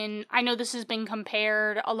 even in, I know this has been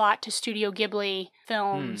compared a lot to Studio Ghibli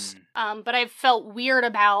films, but I've felt weird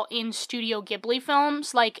about in Studio Ghibli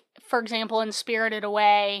films, like, for example, in Spirited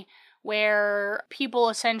Away, where people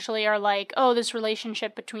essentially are like, oh, this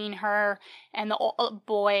relationship between her and the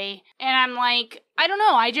boy. And I'm like, I don't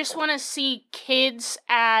know. I just want to see kids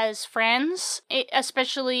as friends,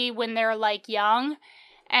 especially when they're like young.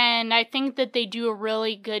 And I think that they do a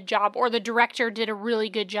really good job, or the director did a really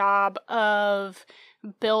good job of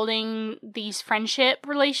building these friendship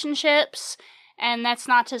relationships. And that's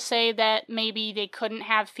not to say that maybe they couldn't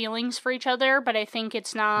have feelings for each other, but I think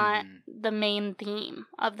it's not the main theme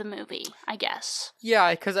of the movie, I guess. Yeah,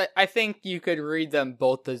 because I think you could read them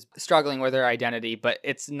both as struggling with their identity, but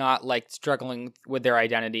it's not like struggling with their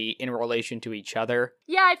identity in relation to each other.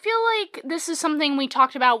 Yeah, I feel like this is something we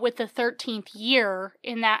talked about with the 13th year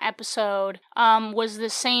in that episode, was the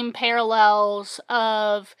same parallels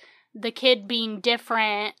of the kid being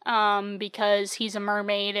different because he's a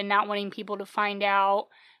mermaid and not wanting people to find out,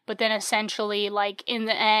 but then essentially, like, in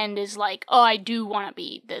the end is like, oh, I do want to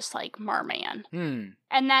be this, like, merman.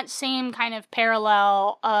 And that same kind of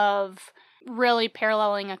parallel of really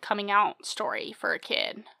paralleling a coming out story for a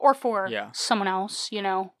kid or for someone else, you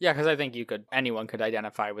know? Yeah, because I think anyone could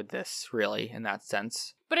identify with this, really, in that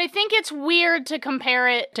sense. But I think it's weird to compare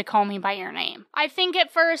it to Call Me By Your Name. I think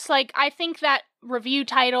at first, like, I think that review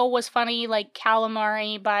title was funny, like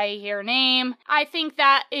Calamari by Your Name. I think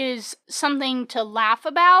that is something to laugh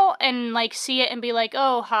about and, like, see it and be like,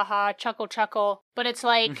 oh, haha, chuckle, chuckle. But it's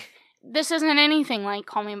like, this isn't anything like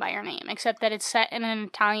Call Me By Your Name, except that it's set in an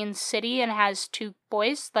Italian city and has two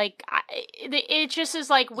boys. Like, it just is,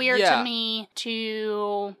 like, weird to me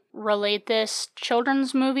to relate this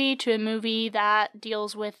children's movie to a movie that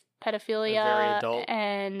deals with pedophilia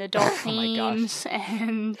and adult themes.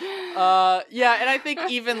 And yeah, and I think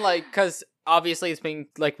even, like, because obviously it's being,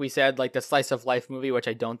 like we said, like the slice of life movie, which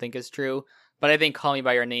I don't think is true. But I think Call Me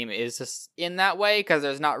By Your Name is just in that way, because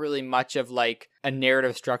there's not really much of, like, a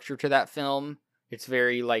narrative structure to that film. It's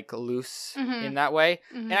very, like, loose in that way.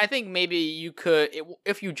 And I think maybe you could,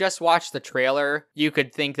 if you just watched the trailer, you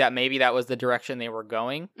could think that maybe that was the direction they were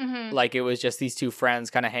going. Like, it was just these two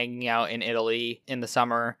friends kind of hanging out in Italy in the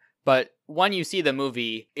summer. But when you see the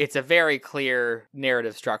movie, it's a very clear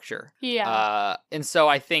narrative structure. Yeah. And so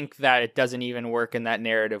I think that it doesn't even work in that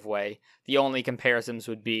narrative way. The only comparisons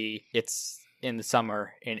would be it's in the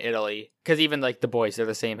summer in Italy, because even, like, the boys are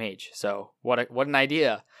the same age. So what an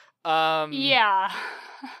idea. Yeah.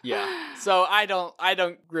 Yeah. So I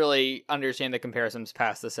don't really understand the comparisons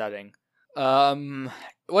past the setting.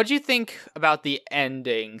 What do you think about the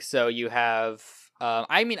ending? So you have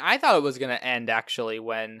I mean, I thought it was gonna end actually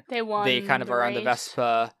when they kind of are on the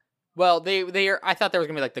Vespa. Well, they are. I thought there was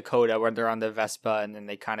gonna be like the coda where they're on the Vespa and then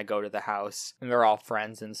they kind of go to the house and they're all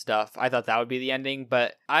friends and stuff. I thought that would be the ending,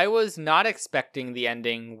 but I was not expecting the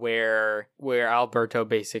ending where Alberto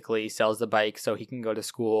basically sells the bike so he can go to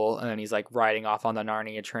school and then he's like riding off on the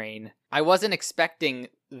Narnia train. I wasn't expecting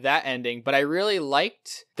that ending, but I really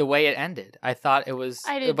liked the way it ended. I thought it was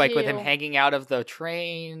like with him hanging out of the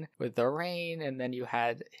train with the rain, and then you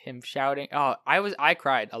had him shouting. Oh, I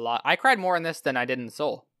cried a lot. I cried more in this than I did in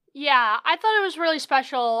Soul. Yeah, I thought it was really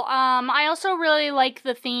special. I also really like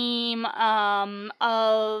the theme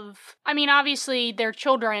of, I mean, obviously they're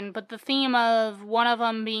children, but the theme of one of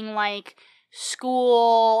them being like,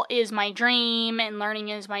 school is my dream and learning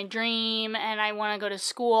is my dream and I want to go to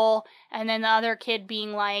school, and then the other kid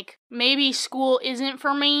being like, maybe school isn't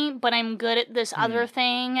for me, but I'm good at this other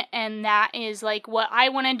thing, and that is like what I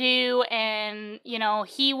want to do, and, you know,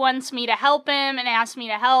 he wants me to help him and asked me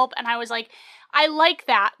to help, and I was like, I like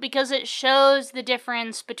that because it shows the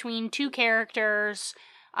difference between two characters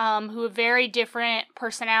who have very different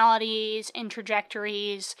personalities and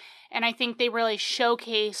trajectories. And I think they really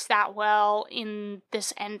showcase that well in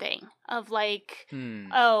this ending of like,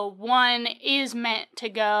 oh, one is meant to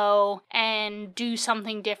go and do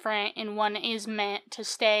something different and one is meant to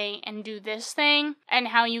stay and do this thing, and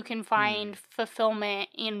how you can find fulfillment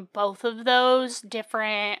in both of those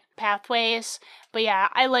different pathways. But yeah,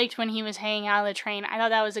 I liked when he was hanging out of the train. I thought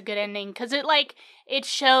that was a good ending because it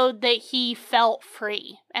showed that he felt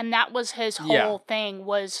free, and that was his whole thing,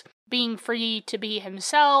 was being free to be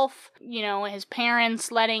himself, you know, his parents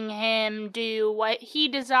letting him do what he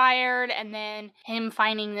desired, and then him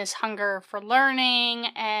finding this hunger for learning.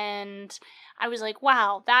 And I was like,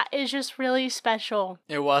 wow, that is just really special.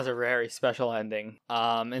 It was a very special ending.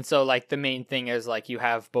 And so like the main thing is like you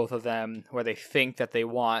have both of them where they think that they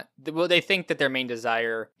think that their main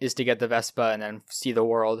desire is to get the Vespa and then see the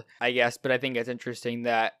world, I guess. But I think it's interesting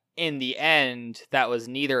that in the end, that was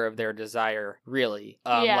neither of their desire, really.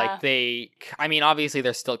 Yeah. Obviously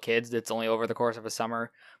they're still kids. It's only over the course of a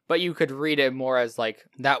summer. But you could read it more as like,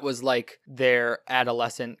 that was like their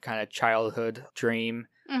adolescent kind of childhood dream.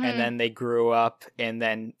 Mm-hmm. And then they grew up and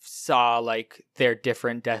then saw like their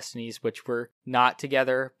different destinies, which were not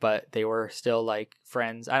together, but they were still like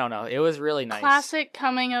friends. I don't know. It was really nice. Classic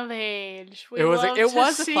coming of age. It was a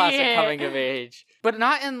classic coming of age, but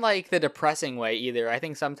not in like the depressing way either. I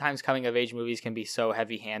think sometimes coming of age movies can be so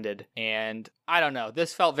heavy handed, and I don't know.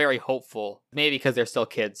 This felt very hopeful, maybe because they're still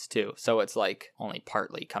kids too. So it's like only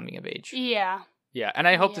partly coming of age. Yeah. Yeah. And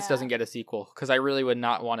I hope this doesn't get a sequel because I really would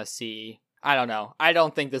not want to see. I don't know. I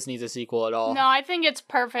don't think this needs a sequel at all. No, I think it's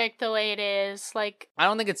perfect the way it is. Like, I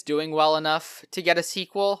don't think it's doing well enough to get a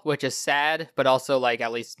sequel, which is sad, but also like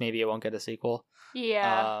at least maybe it won't get a sequel.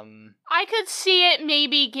 Yeah. I could see it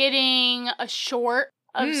maybe getting a short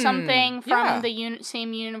of something from the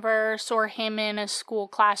same universe, or him in a school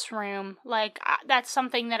classroom. Like, that's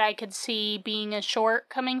something that I could see being a short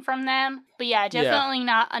coming from them. But yeah, definitely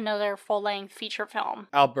not another full-length feature film.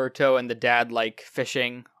 Alberto and the dad like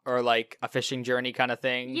fishing, or like a fishing journey kind of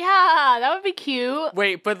thing. Yeah, that would be cute.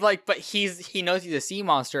 Wait, but he knows he's a sea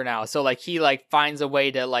monster now, so like he like finds a way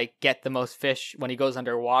to like get the most fish when he goes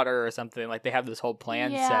underwater or something. Like they have this whole plan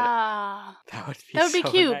set. Yeah. That would be so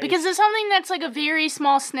cute nice. because it's something that's like a very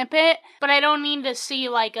small snippet, but I don't need to see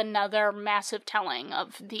like another massive telling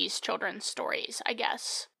of these children's stories, I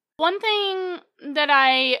guess. One thing that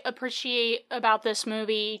I appreciate about this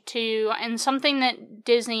movie, too, and something that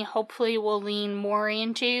Disney hopefully will lean more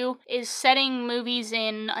into, is setting movies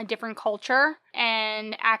in a different culture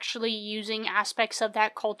and actually using aspects of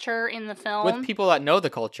that culture in the film. With people that know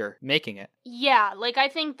the culture, making it. Yeah, like I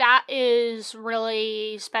think that is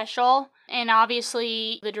really special. And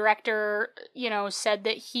obviously the director, said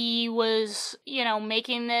that he was,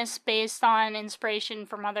 making this based on inspiration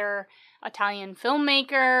from other Italian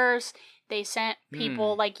filmmakers. They sent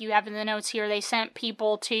people, like you have in the notes here, they sent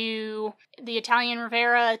people to the Italian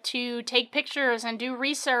Riviera to take pictures and do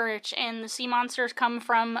research, and the sea monsters come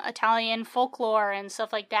from Italian folklore and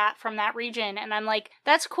stuff like that from that region. And I'm like,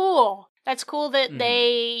 that's cool. That's cool that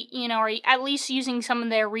they, are at least using some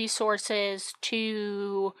of their resources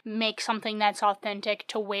to make something that's authentic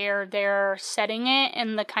to where they're setting it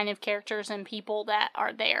and the kind of characters and people that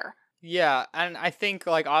are there. Yeah, and I think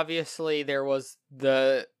like obviously there was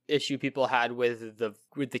the issue people had with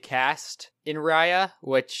the cast in Raya,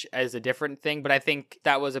 which is a different thing, but I think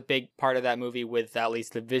that was a big part of that movie with at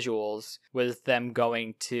least the visuals, with them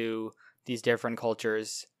going to these different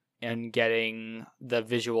cultures and getting the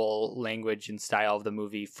visual language and style of the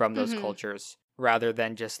movie from those cultures, rather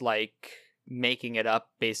than just like making it up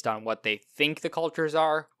based on what they think the cultures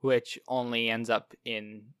are, which only ends up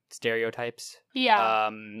in stereotypes.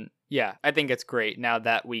 Yeah, I think it's great now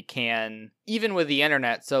that we can, even with the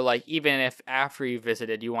internet, so like even if after you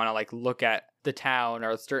visited you want to like look at the town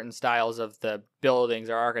or certain styles of the buildings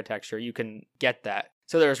or architecture, you can get that.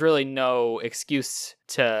 So there's really no excuse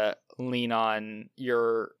to lean on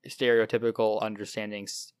your stereotypical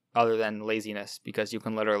understandings other than laziness, because you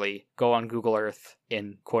can literally go on Google Earth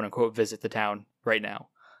and quote unquote visit the town right now.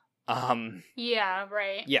 Yeah,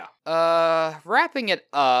 right. Yeah. Wrapping it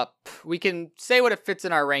up, we can say what it fits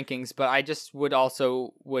in our rankings, but I just would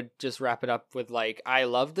just wrap it up with like, I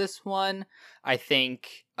love this one. I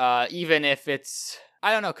think, even if it's,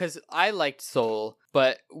 I don't know, because I liked Soul,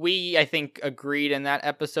 but I think, agreed in that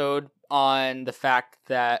episode on the fact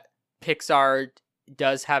that Pixar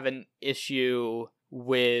does have an issue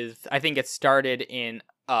with, I think it started in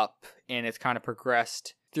Up and it's kind of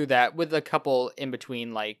progressed through that with a couple in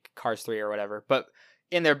between, like Cars 3 or whatever. But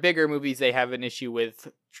in their bigger movies, they have an issue with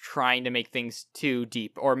trying to make things too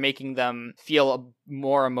deep or making them feel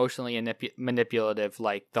more emotionally manipulative.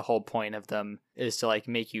 Like the whole point of them is to like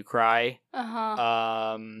make you cry.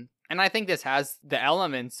 And I think this has the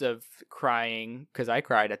elements of crying, because I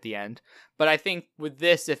cried at the end. But I think with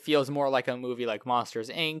this, it feels more like a movie like Monsters,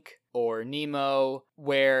 Inc. or Nemo,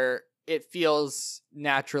 where it feels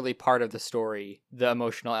naturally part of the story, the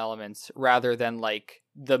emotional elements, rather than like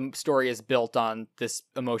the story is built on this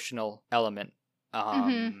emotional element.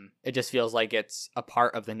 It just feels like it's a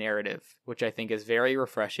part of the narrative, which I think is very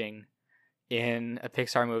refreshing in a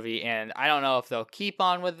Pixar movie. And I don't know if they'll keep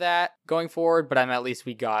on with that going forward, but at least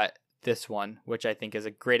we got this one, which I think is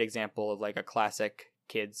a great example of like a classic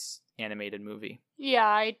kids animated movie. Yeah,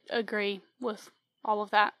 I agree with all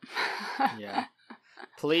of that. Yeah.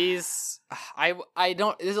 Please, I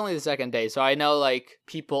don't, this is only the second day, so I know, like,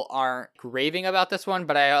 people aren't raving about this one,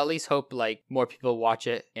 but I at least hope, like, more people watch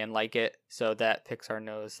it and like it, so that Pixar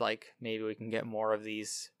knows, like, maybe we can get more of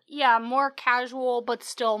these. Yeah, more casual, but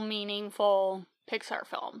still meaningful Pixar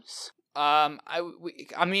films. I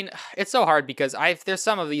mean, it's so hard because there's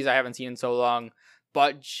some of these I haven't seen in so long,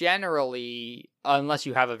 but generally, unless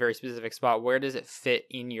you have a very specific spot, where does it fit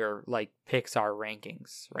in your, like, Pixar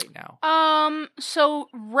rankings right now? So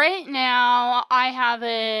right now I have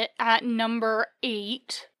it at number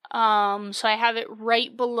 8. So I have it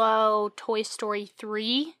right below Toy Story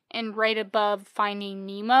 3 and right above Finding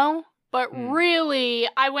Nemo. But really,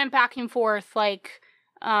 I went back and forth, like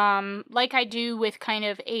I do with kind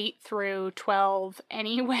of 8 through 12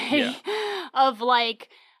 anyway, of, like,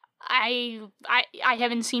 I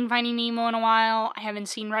haven't seen Finding Nemo in a while. I haven't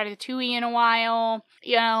seen Ratatouille in a while,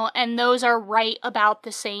 and those are right about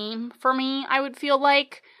the same for me, I would feel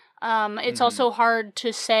like. It's also hard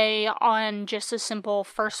to say on just a simple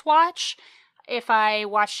first watch. If I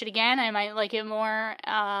watched it again, I might like it more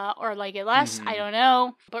or like it less. I don't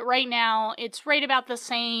know. But right now, it's right about the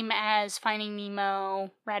same as Finding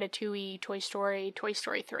Nemo, Ratatouille, Toy Story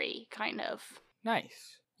 3, kind of.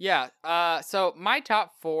 Nice. Yeah, so my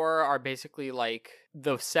top 4 are basically, like,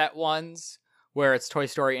 the set ones, where it's Toy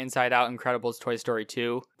Story, Inside Out, Incredibles, Toy Story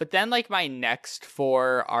 2. But then, like, my next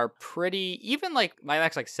 4 are pretty, even, like, my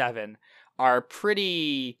next, like, 7 are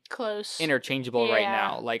pretty close, interchangeable right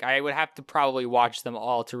now. Like, I would have to probably watch them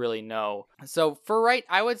all to really know. So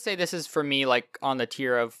I would say this is, for me, like, on the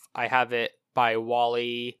tier of, I have it by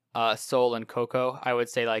WALL-E, Soul, and Coco. I would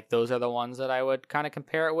say, like, those are the ones that I would kind of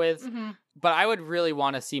compare it with. But I would really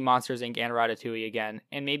want to see Monsters, Inc. and Ratatouille again,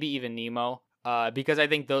 and maybe even Nemo, because I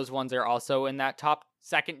think those ones are also in that top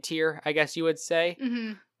second tier, I guess you would say.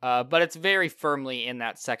 But it's very firmly in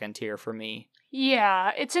that second tier for me.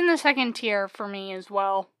 Yeah, it's in the second tier for me as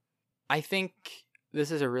well. I think this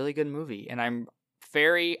is a really good movie, and I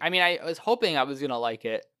was hoping I was going to like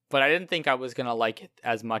it, but I didn't think I was going to like it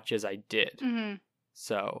as much as I did.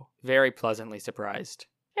 So, very pleasantly surprised.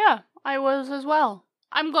 Yeah, I was as well.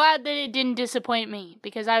 I'm glad that it didn't disappoint me,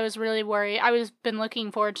 because I was really worried. I was been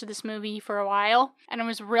looking forward to this movie for a while, and I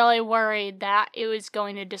was really worried that it was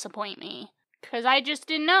going to disappoint me. Because I just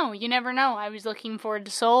didn't know. You never know. I was looking forward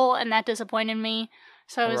to Soul, and that disappointed me.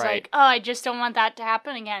 So I was like, oh, I just don't want that to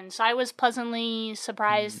happen again. So I was pleasantly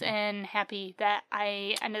surprised and happy that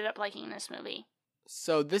I ended up liking this movie.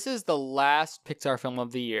 So this is the last Pixar film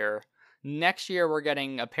of the year. Next year, we're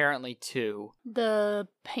getting apparently 2. The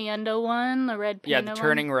panda one, the red panda one? Yeah, the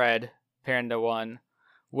turning red panda one,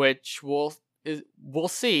 which we'll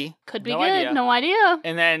see. Could be good, no idea.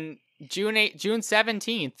 And then June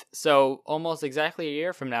 17th, so almost exactly a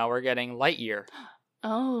year from now, we're getting Lightyear.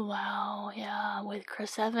 Oh, wow, yeah, with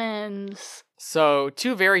Chris Evans. So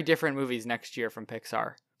 2 very different movies next year from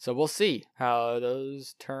Pixar. So we'll see how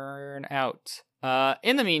those turn out.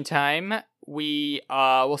 In the meantime, we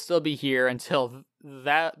will still be here until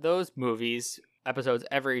those movies, episodes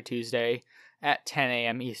every Tuesday at 10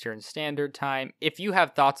 a.m. Eastern Standard Time. If you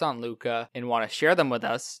have thoughts on Luca and want to share them with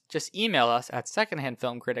us, just email us at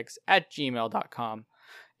secondhandfilmcritics@gmail.com.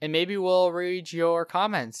 And maybe we'll read your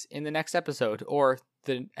comments in the next episode, or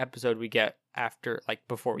the episode we get after, like,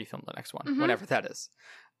 before we film the next one, whenever that is.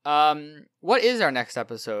 What is our next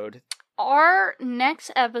episode? Our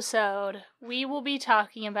next episode, we will be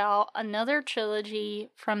talking about another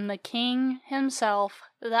trilogy from the king himself,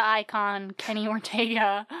 the icon, Kenny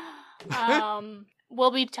Ortega.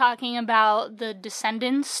 We'll be talking about the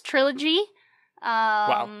Descendants trilogy.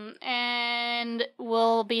 Wow. And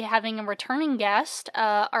we'll be having a returning guest,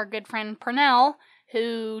 our good friend Pernell,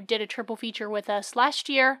 who did a triple feature with us last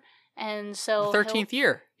year. And so the 13th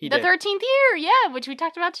year. The 13th year, yeah, which we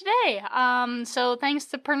talked about today. So thanks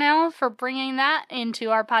to Pernell for bringing that into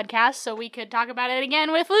our podcast so we could talk about it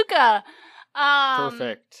again with Luca.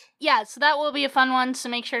 Perfect. Yeah, so that will be a fun one, so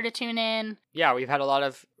make sure to tune in. Yeah, we've had a lot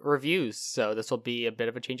of reviews, so this will be a bit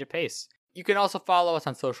of a change of pace. You can also follow us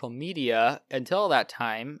on social media. Until that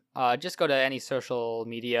time, just go to any social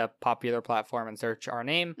media popular platform and search our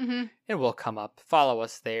name, and we'll come up. Follow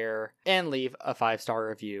us there, and leave a 5-star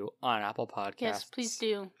review on Apple Podcasts. Yes, please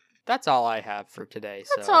do. That's all I have for today.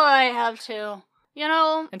 That's all I have too.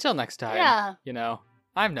 Until next time. Yeah.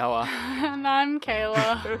 I'm Noah. And I'm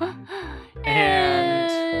Kayla.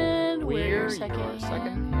 and we're your second-hand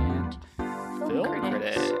second-hand film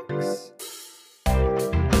critics.